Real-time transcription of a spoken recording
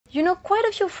You know quite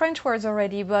a few French words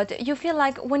already, but you feel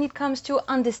like when it comes to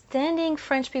understanding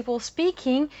French people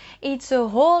speaking, it's a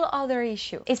whole other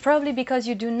issue. It's probably because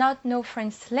you do not know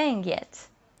French slang yet.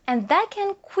 And that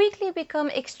can quickly become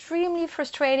extremely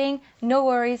frustrating. No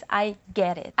worries, I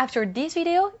get it. After this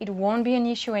video, it won't be an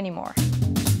issue anymore.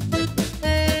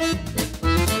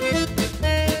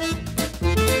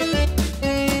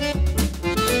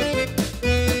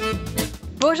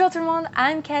 Bonjour tout le monde,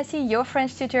 I'm Cassie, your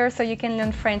French tutor, so you can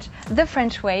learn French the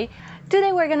French way.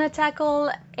 Today we're gonna tackle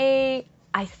I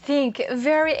think,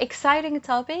 very exciting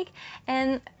topic,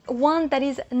 and one that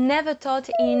is never taught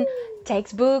in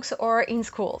textbooks or in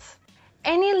schools.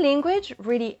 Any language,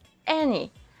 really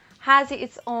any, has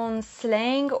its own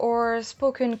slang or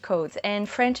spoken codes, and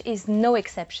French is no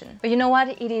exception. But you know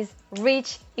what? It is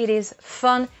rich, it is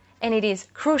fun, and it is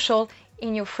crucial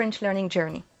in your French learning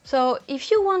journey. So,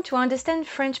 if you want to understand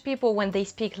French people when they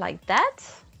speak like that...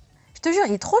 Je te jure,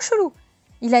 il est trop chelou.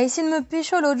 Il a essayé de me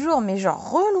pécho l'autre jour, mais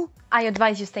genre relou. I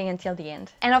advise you stay until the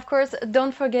end. And of course,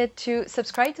 don't forget to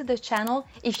subscribe to the channel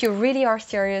if you really are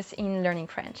serious in learning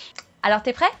French. Alors,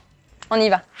 t'es prêt? On y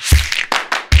va.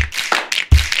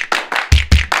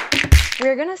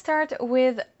 We're gonna start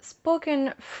with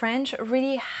spoken French,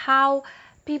 really how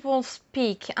people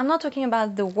speak. I'm not talking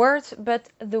about the words, but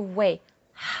the way,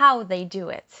 how they do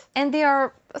it. And there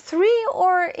are 3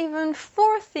 or even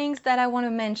 4 things that I want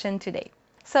to mention today.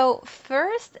 So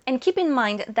first, and keep in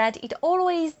mind that it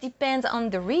always depends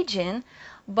on the region,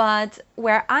 but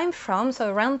where I'm from,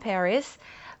 so around Paris,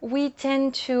 we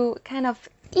tend to kind of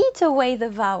eat away the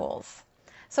vowels.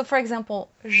 So for example,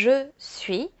 je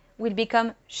suis will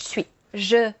become suis.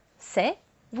 Je sais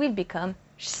will become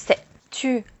sais.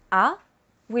 Tu as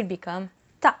will become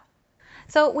t'as.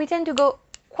 So we tend to go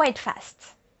quite fast.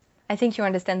 I think you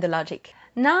understand the logic.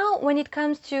 Now, when it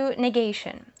comes to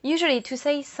negation, usually to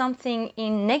say something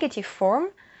in negative form,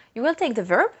 you will take the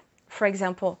verb, for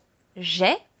example,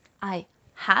 j'ai, I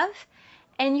have,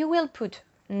 and you will put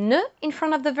ne in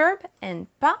front of the verb and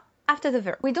pas after the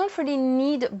verb. We don't really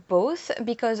need both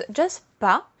because just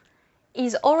pas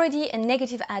is already a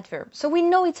negative adverb, so we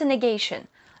know it's a negation.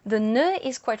 The ne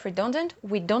is quite redundant,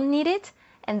 we don't need it,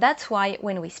 and that's why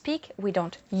when we speak, we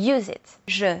don't use it.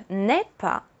 Je n'ai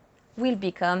pas will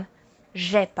become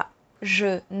j'ai pas.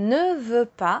 Je ne veux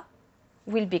pas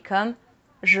will become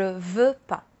je veux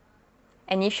pas.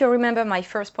 And if you remember my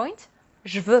first point,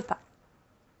 je veux pas.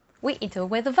 We eat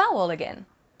away the vowel again.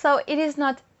 So it is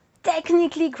not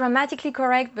technically grammatically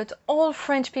correct, but all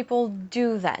French people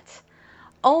do that.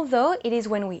 Although it is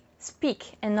when we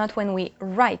speak and not when we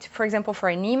write. For example, for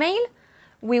an email,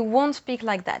 we won't speak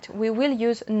like that. We will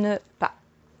use ne pas.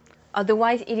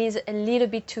 Otherwise, it is a little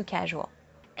bit too casual.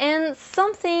 And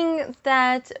something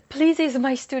that pleases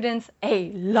my students a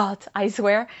lot, I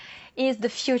swear, is the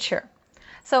future.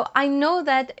 So I know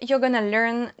that you're gonna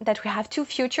learn that we have 2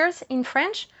 futures in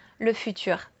French, le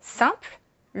futur simple,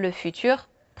 le futur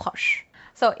proche.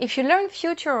 So if you learn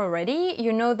future already,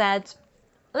 you know that,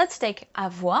 let's take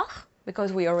avoir,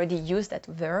 because we already used that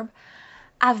verb.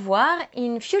 Avoir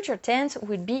in future tense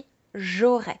would be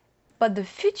j'aurais. But the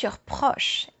futur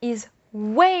proche is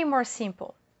way more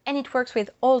simple. And it works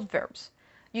with all verbs.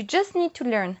 You just need to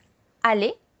learn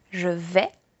aller, je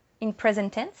vais, in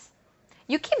present tense.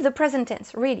 You keep the present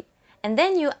tense, really. And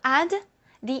then you add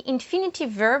the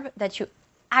infinitive verb that you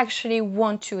actually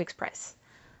want to express.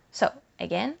 So,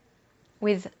 again,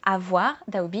 with avoir,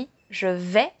 that would be je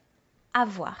vais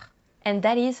avoir. And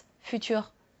that is futur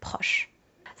proche.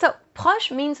 So,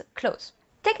 proche means close.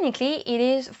 Technically, it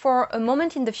is for a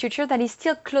moment in the future that is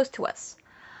still close to us.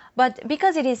 But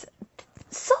because it is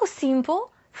so simple,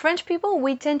 French people,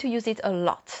 we tend to use it a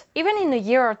lot. Even in a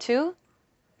year or 2,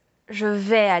 je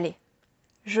vais aller.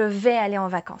 Je vais aller en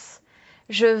vacances.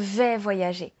 Je vais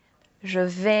voyager. Je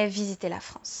vais visiter la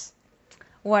France.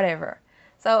 Whatever.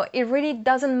 So it really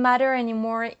doesn't matter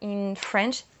anymore in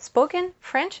French. Spoken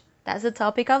French, that's the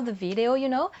topic of the video, you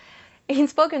know. In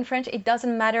spoken French, it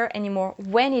doesn't matter anymore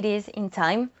when it is in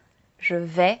time. Je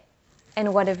vais,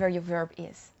 and whatever your verb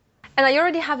is. And I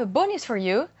already have a bonus for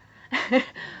you.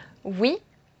 Oui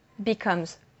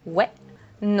becomes ouais,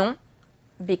 non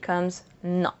becomes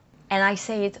non. And I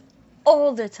say it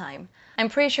all the time. I'm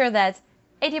pretty sure that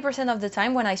 80% of the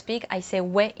time when I speak, I say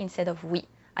ouais instead of oui.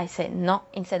 I say non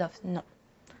instead of non.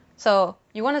 So,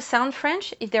 you want to sound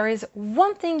French? If there is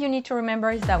one thing you need to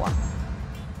remember, is that one.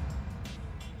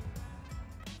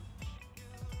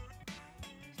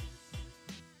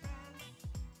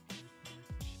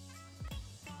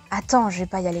 Attends, je vais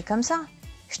pas y aller comme ça.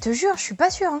 Je te jure, je suis pas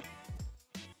sûre. Hein.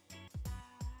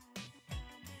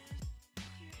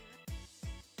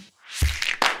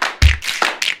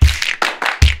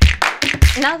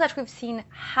 Now that we've seen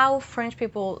how French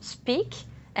people speak,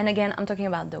 and again, I'm talking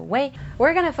about the way,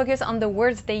 we're gonna focus on the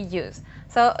words they use.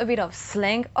 So a bit of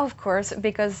slang, of course,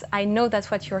 because I know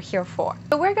that's what you're here for.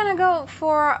 So we're gonna go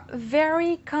for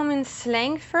very common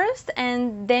slang first,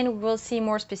 and then we'll see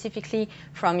more specifically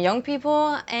from young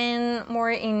people and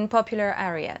more in popular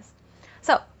areas.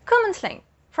 So, common slang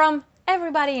from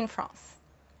everybody in France.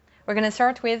 We're gonna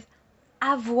start with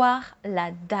avoir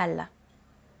la dalle.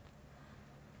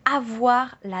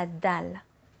 Avoir la dalle.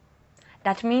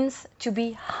 That means to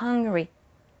be hungry.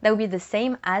 That would be the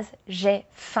same as j'ai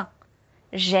faim.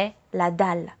 J'ai la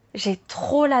dalle. J'ai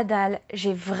trop la dalle,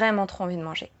 j'ai vraiment trop envie de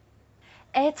manger.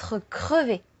 Être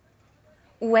crevé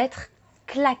ou être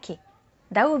claqué.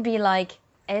 That would be like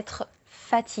être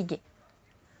fatigué.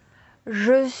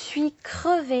 Je suis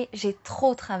crevé, j'ai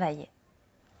trop travaillé.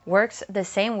 Works the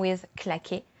same with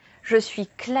claqué. Je suis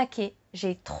claqué,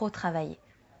 j'ai trop travaillé.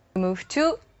 Move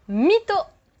to mytho.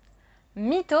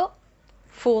 Mytho,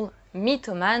 full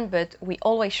mythoman, but we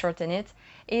always shorten it,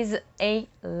 is a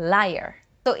liar.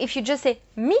 So if you just say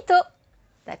mytho,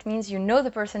 that means you know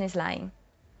the person is lying.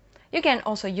 You can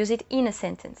also use it in a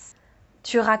sentence.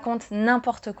 Tu racontes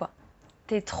n'importe quoi.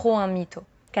 T'es trop un mytho.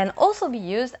 Can also be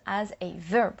used as a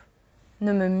verb.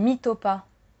 Ne me mytho pas.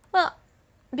 Well,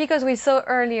 because we saw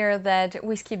earlier that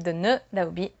we skip the ne, that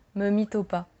would be me mytho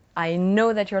pas. I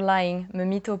know that you're lying, me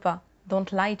mytho pas.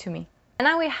 Don't lie to me. And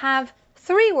now we have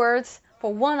 3 words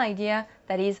for one idea,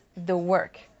 that is the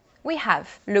work. We have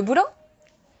le boulot,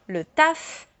 le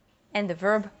taf, and the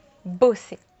verb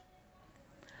bosser.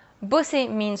 Bosser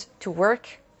means to work.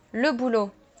 Le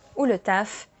boulot ou le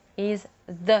taf is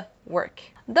the work.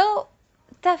 Though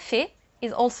taffer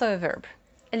is also a verb,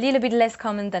 a little bit less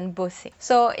common than bosser.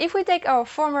 So if we take our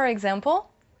former example,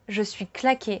 je suis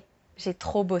claqué, j'ai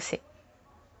trop bossé.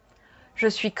 Je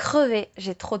suis crevé,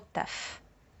 j'ai trop de taf.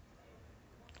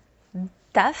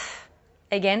 Taf,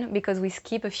 again, because we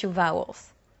skip a few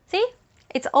vowels. See?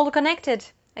 It's all connected.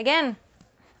 Again.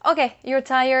 Okay, you're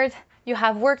tired, you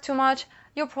have worked too much,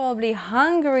 you're probably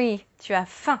hungry. Tu as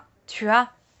faim. Tu as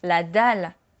la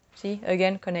dalle. See?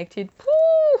 Again, connected.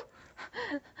 Woo!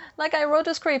 Like I wrote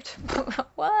a script.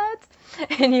 What?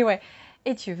 Anyway,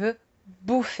 et tu veux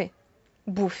bouffer.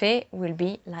 Bouffer will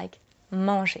be like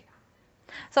manger.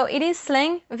 So it is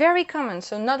slang, very common,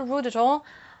 so not rude at all.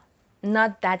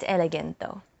 Not that elegant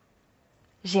though.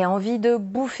 J'ai envie de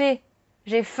bouffer.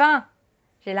 J'ai faim.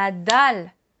 J'ai la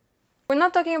dalle. We're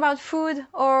not talking about food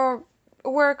or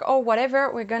work or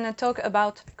whatever. We're gonna talk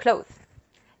about clothes.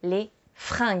 Les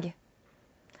fringues.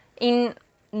 In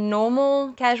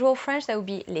normal, casual French, that would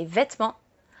be les vêtements,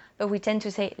 but we tend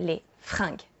to say les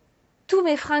fringues. Tous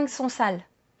mes fringues sont sales.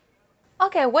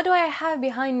 Okay, what do I have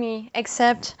behind me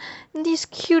except this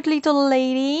cute little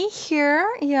lady here?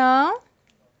 Yeah.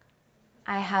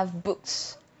 I have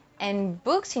books. And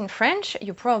books in French,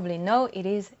 you probably know it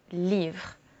is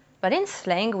livre. But in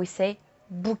slang, we say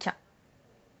bouquin.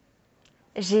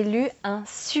 J'ai lu un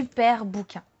super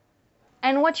bouquin.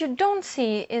 And what you don't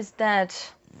see is that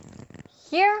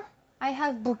here I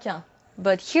have bouquin.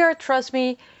 But here, trust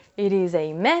me, it is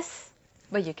a mess,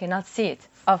 but you cannot see it,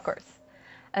 of course.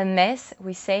 A mess,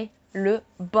 we say le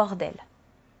bordel.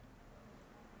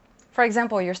 For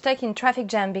example, you're stuck in traffic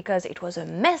jam because it was a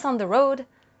mess on the road.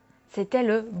 C'était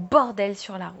le bordel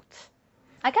sur la route.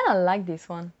 I kind of like this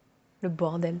one, le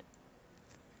bordel.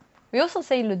 We also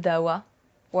say le dawa,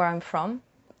 where I'm from,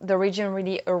 the region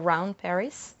really around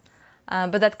Paris.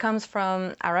 But that comes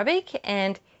from Arabic,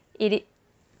 and it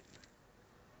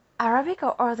Arabic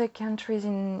or other countries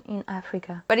in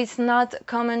Africa. But it's not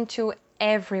common to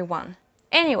everyone.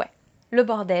 Anyway, le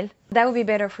bordel, that would be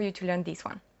better for you to learn this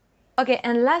one. Okay,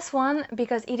 and last one,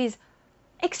 because it is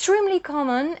extremely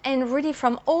common and really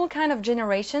from all kind of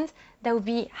generations, that would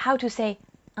be how to say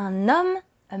un homme,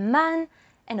 a man,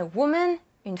 and a woman,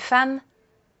 une femme,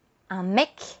 un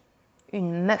mec,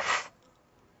 une meuf.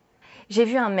 J'ai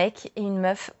vu un mec et une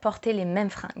meuf porter les mêmes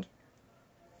fringues.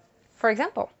 For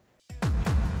example.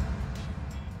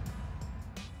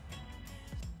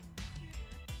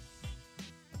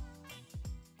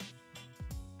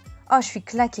 Oh, je suis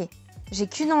claquée. J'ai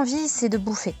qu'une envie, c'est de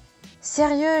bouffer.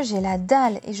 Sérieux, j'ai la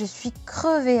dalle et je suis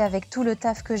crevée avec tout le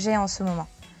taf que j'ai en ce moment.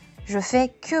 Je fais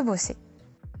que bosser.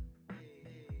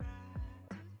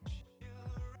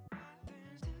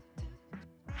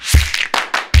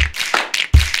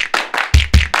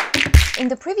 In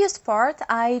the previous part,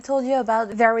 I told you about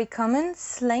very common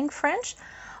slang French,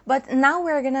 but now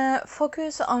we're gonna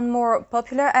focus on more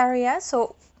popular areas,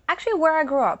 so actually where I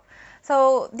grew up.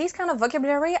 So this kind of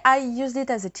vocabulary, I used it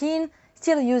as a teen,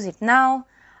 still use it now.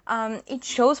 It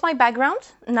shows my background,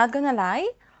 not gonna lie,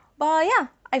 But yeah,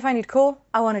 I find it cool.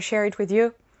 I want to share it with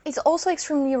you. It's also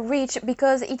extremely rich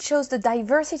because it shows the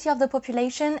diversity of the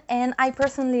population, and I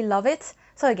personally love it.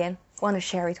 So again, want to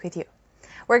share it with you.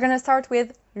 We're gonna start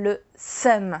with le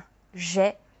seum.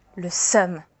 J'ai le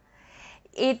seum.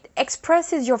 It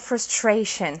expresses your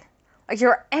frustration. Like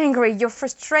you're angry, you're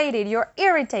frustrated, you're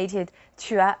irritated.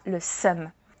 Tu as le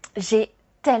seum. J'ai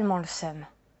tellement le seum.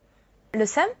 Le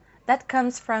seum, that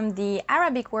comes from the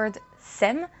Arabic word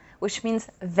sem, which means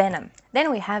venom.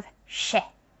 Then we have j'ai.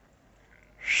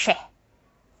 J'ai.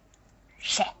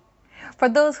 J'ai. For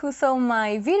those who saw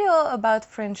my video about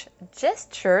French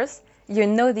gestures, you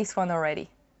know this one already.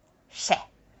 J'ai.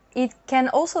 It can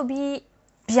also be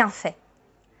bien fait.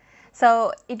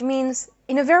 So it means,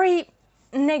 in a very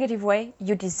negative way,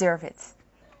 you deserve it.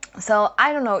 So,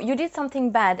 I don't know, you did something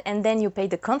bad and then you pay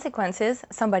the consequences,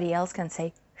 somebody else can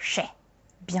say j'ai,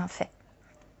 bien fait.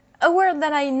 A word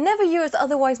that I never used,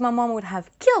 otherwise my mom would have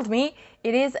killed me,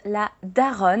 it is la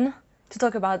daronne, to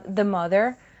talk about the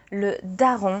mother, le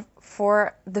daron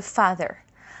for the father.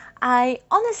 I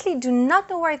honestly do not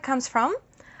know where it comes from,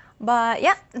 but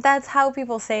yeah, that's how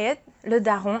people say it, le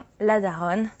daron, la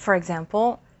daronne. For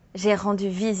example, j'ai rendu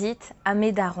visite à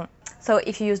mes darons. So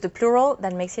if you use the plural,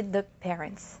 that makes it the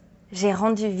parents. J'ai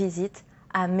rendu visite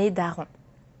à mes darons.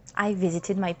 I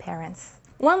visited my parents.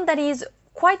 One that is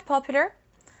quite popular,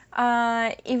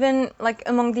 even like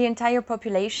among the entire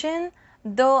population,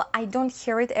 though I don't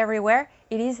hear it everywhere,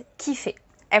 it is kiffer.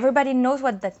 Everybody knows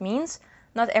what that means,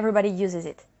 not everybody uses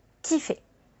it. Kiffer,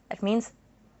 that means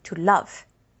to love.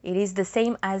 It is the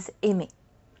same as aimer.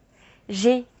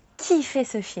 J'ai kiffé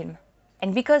ce film.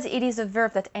 And because it is a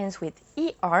verb that ends with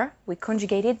er, we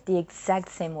conjugate it the exact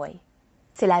same way.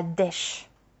 C'est la dèche.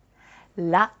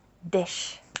 La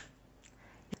dèche.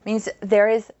 It means there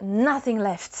is nothing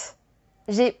left.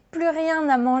 J'ai plus rien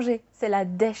à manger. C'est la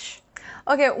dèche.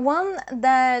 Okay, one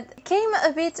that came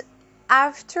a bit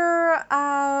after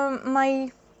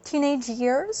my teenage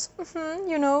years,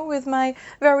 you know, with my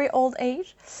very old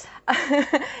age.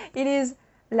 It is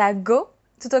la go,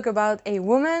 to talk about a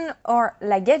woman, or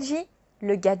la gadji,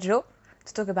 le gadjo,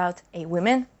 to talk about a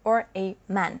woman or a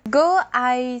man. Go,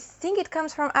 I think it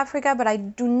comes from Africa, but I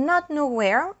do not know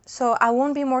where, so I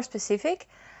won't be more specific.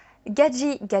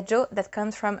 Gadji, gadjo, that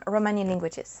comes from Romani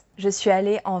languages. Je suis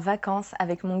allée en vacances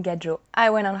avec mon gadjo.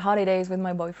 I went on holidays with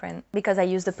my boyfriend because I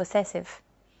used the possessive.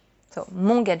 So,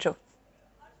 mon gadjo.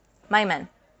 My man.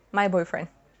 My boyfriend.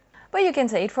 But you can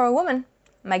say it for a woman.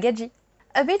 Ma gadji.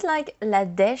 A bit like la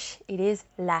dèche, it is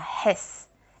la hesse.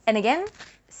 And again,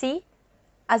 see,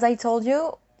 as I told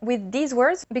you, with these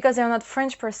words, because they're not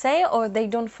French per se, or they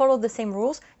don't follow the same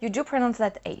rules, you do pronounce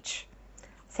that H.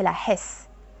 C'est la hesse.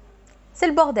 C'est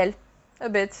le bordel. A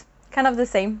bit. Kind of the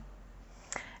same.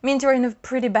 Means you're in a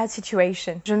pretty bad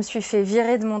situation. Je me suis fait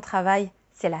virer de mon travail.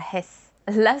 C'est la hesse.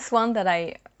 Last one that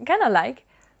I kind of like.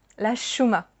 La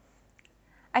chouma.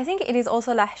 I think it is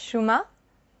also la chouma,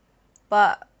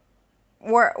 but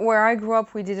where I grew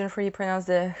up, we didn't really pronounce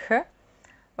the h.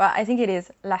 But I think it is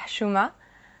la chouma.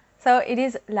 So it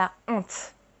is la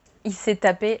honte. Il s'est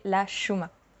tapé la chouma.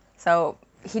 So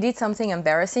he did something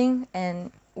embarrassing and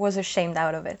was ashamed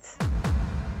out of it.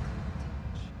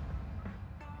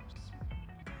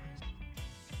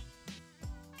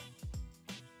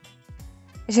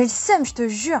 J'ai le seum, je te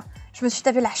jure. Je me suis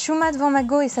tapé la chouma devant ma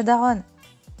go et sa daronne.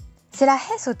 C'est la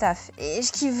hesse au taf. Et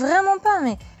je kiffe vraiment pas,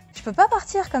 mais je peux pas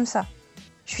partir comme ça.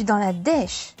 Je suis dans la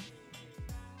dèche.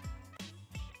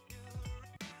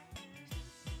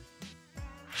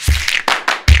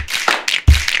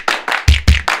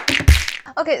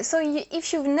 Okay, so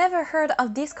if you've never heard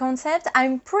of this concept,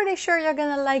 I'm pretty sure you're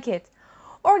gonna like it.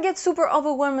 Or get super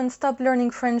overwhelmed and stop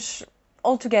learning French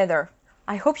altogether.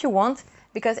 I hope you won't,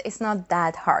 because it's not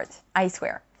that hard, I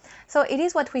swear. So it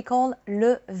is what we call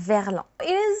le verlan.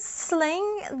 It is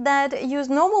slang that use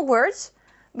normal words,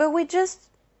 but we just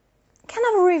kind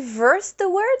of reverse the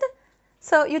word.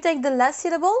 So you take the last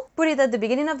syllable, put it at the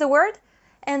beginning of the word,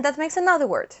 and that makes another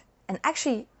word. And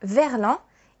actually, verlan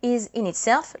is in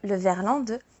itself le verlan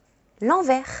de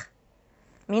l'envers,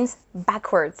 means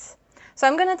backwards. So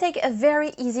I'm gonna take a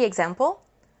very easy example.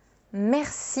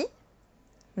 Merci,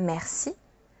 merci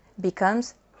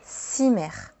becomes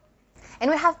cimer. And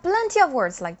we have plenty of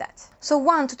words like that. So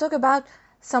one, to talk about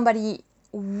somebody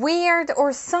weird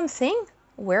or something,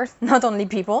 weird, not only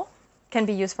people, can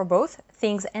be used for both,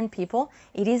 things and people,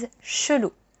 it is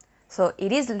chelou. So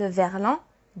it is le verlan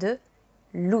de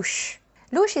louche.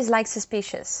 Louche is like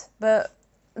suspicious, but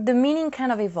the meaning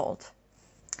kind of evolved.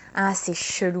 Ah, c'est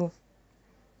chelou.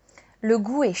 Le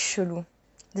goût est chelou.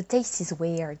 The taste is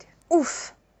weird.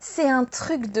 Ouf, c'est un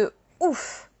truc de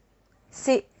ouf.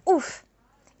 c'est ouf.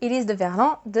 It is the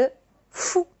verlan de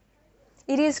fou.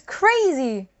 It is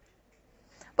crazy.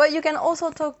 But you can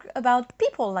also talk about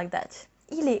people like that.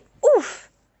 Il est ouf.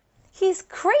 He's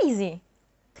crazy.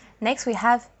 Next we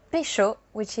have pécho,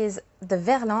 which is the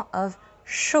verlan of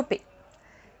choper.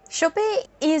 Choper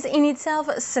is in itself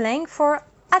slang for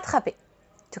attraper,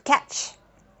 to catch.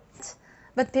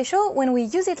 But pécho, when we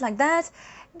use it like that,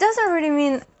 doesn't really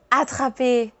mean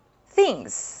attraper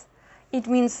things. It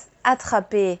means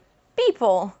attraper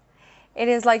people. It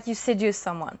is like you seduce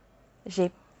someone.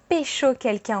 J'ai pécho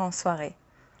quelqu'un en soirée.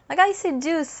 Like I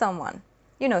seduce someone.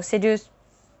 You know, seduce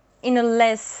in a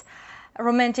less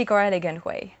romantic or elegant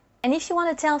way. And if you want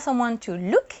to tell someone to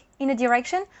look in a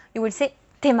direction, you will say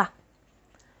tema.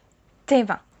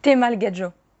 Tema. Tema le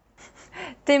gadjo.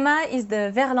 Tema is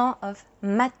the verlan of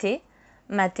mater.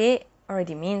 Mater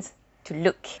already means to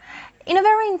look. In a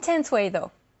very intense way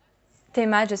though.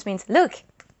 Tema just means look.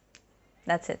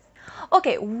 That's it.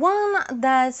 Okay, one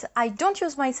that I don't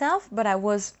use myself, but I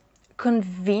was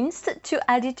convinced to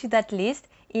add it to that list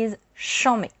is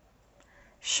chambé.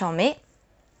 Chambé,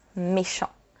 méchant.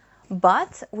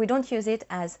 But we don't use it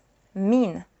as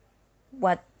mean,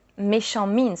 what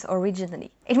méchant means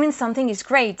originally. It means something is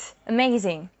great,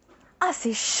 amazing. Ah,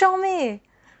 c'est chambé!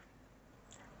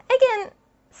 Again,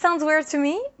 sounds weird to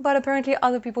me, but apparently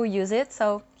other people use it,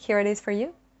 so here it is for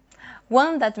you.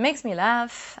 One that makes me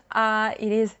laugh,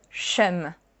 it is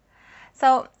chum.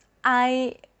 So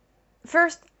I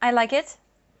like it.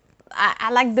 I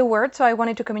like the word, so I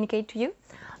wanted to communicate to you.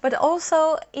 But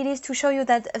also, it is to show you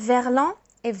that verlan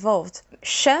evolved.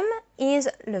 Chum is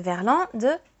le verlan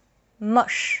de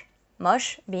moche.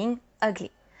 Moche being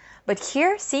ugly. But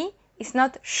here, see, it's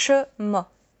not chemo.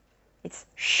 It's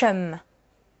chum.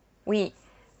 We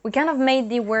kind of made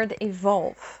the word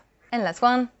evolve. And last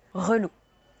one, relou.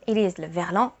 It is le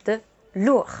verlan de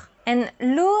lourd. And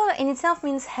lourd in itself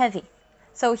means heavy.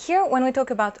 So here, when we talk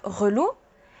about relou,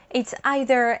 it's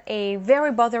either a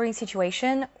very bothering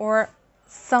situation or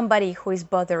somebody who is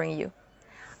bothering you.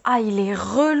 Ah, il est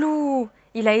relou!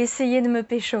 Il a essayé de me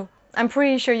pécho. I'm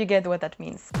pretty sure you get what that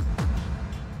means.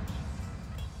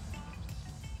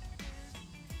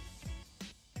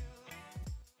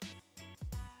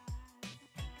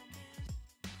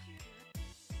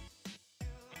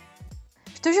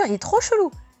 Je te jure, il est trop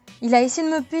chelou. Il a essayé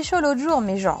de me pécho l'autre jour,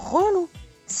 mais genre relou.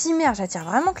 Si merde, j'attire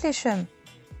vraiment que les chums.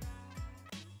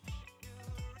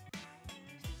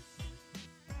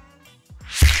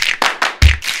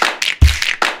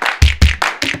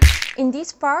 In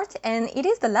this part, and it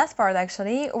is the last part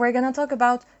actually, we're gonna talk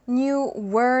about new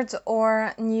words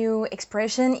or new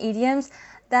expression, idioms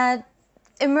that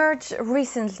emerged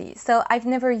recently. So I've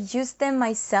never used them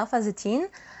myself as a teen.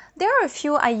 There are a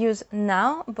few I use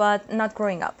now, but not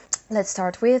growing up. Let's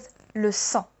start with le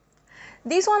sang.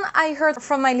 This one I heard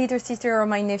from my little sister or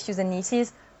my nephews and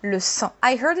nieces, le sang.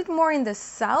 I heard it more in the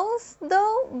south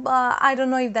though, but I don't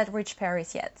know if that reached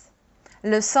Paris yet.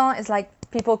 Le sang is like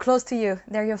people close to you.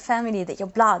 They're your family, they're your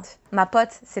blood. Ma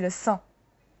pote, c'est le sang.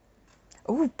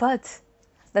 Ooh, pote.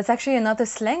 That's actually another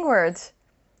slang word.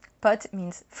 Pote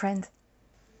means friend.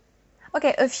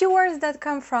 Okay, a few words that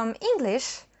come from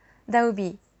English, that would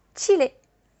be chiller,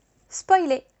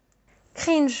 spoiler,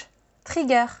 cringe,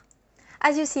 trigger.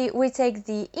 As you see, we take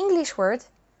the English word,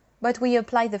 but we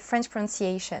apply the French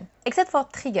pronunciation. Except for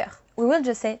trigger. We will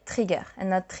just say trigger and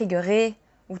not triggerer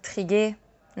ou trigger.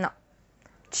 No.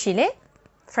 Chiller,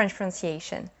 French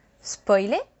pronunciation.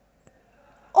 Spoiler,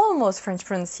 almost French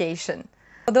pronunciation.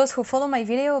 For those who follow my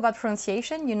video about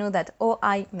pronunciation, you know that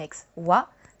OI makes wa.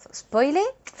 So spoiler,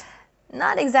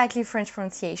 not exactly French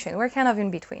pronunciation. We're kind of in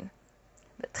between.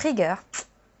 But trigger,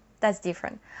 that's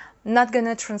different. Not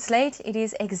gonna translate, it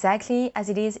is exactly as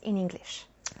it is in English.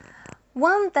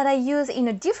 One that I use in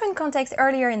a different context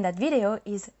earlier in that video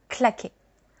is claquer.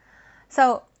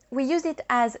 So we use it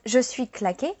as je suis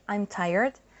claqué, I'm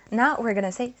tired. Now we're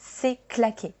gonna say c'est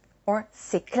claqué or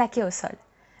c'est claqué au sol.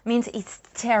 Means it's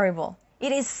terrible.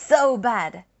 It is so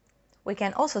bad. We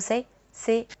can also say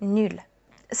c'est nul.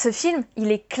 Ce film,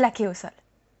 il est claqué au sol.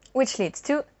 Which leads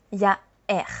to y a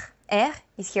R. R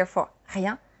is here for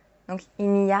rien. Donc il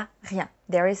n'y a rien.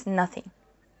 There is nothing.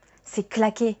 C'est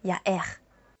claqué, y a R.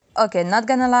 Okay, not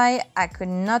gonna lie, I could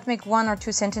not make one or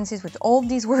two sentences with all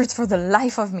these words for the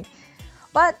life of me.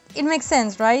 But it makes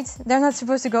sense, right? They're not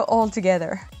supposed to go all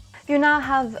together. You now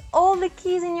have all the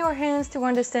keys in your hands to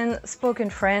understand spoken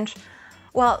French.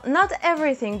 Well, not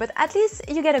everything, but at least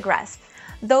you get a grasp.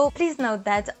 Though, please note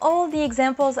that all the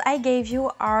examples I gave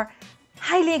you are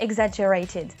highly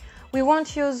exaggerated. We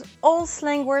won't use all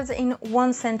slang words in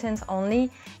one sentence only.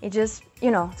 It just,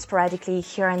 sporadically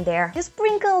here and there. Just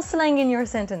sprinkle slang in your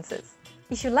sentences.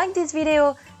 If you like this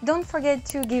video, don't forget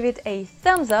to give it a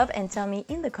thumbs up and tell me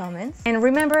in the comments. And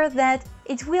remember that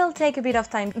it will take a bit of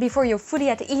time before you're fully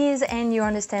at ease and you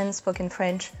understand spoken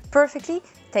French perfectly.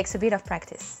 It takes a bit of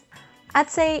practice. I'd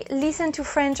say listen to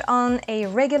French on a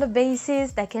regular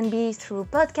basis. That can be through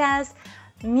podcasts,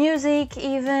 music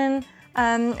even,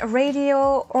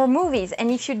 radio or movies.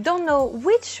 And if you don't know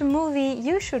which movie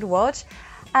you should watch,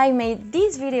 I made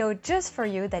this video just for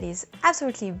you that is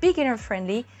absolutely beginner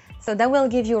friendly. So that will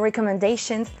give you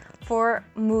recommendations for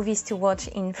movies to watch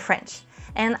in French.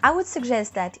 And I would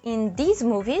suggest that in these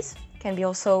movies, can be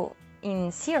also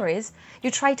in series,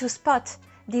 you try to spot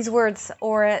these words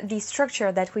or the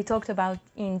structure that we talked about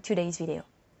in today's video.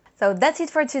 So that's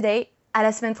it for today. À la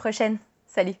semaine prochaine.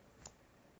 Salut!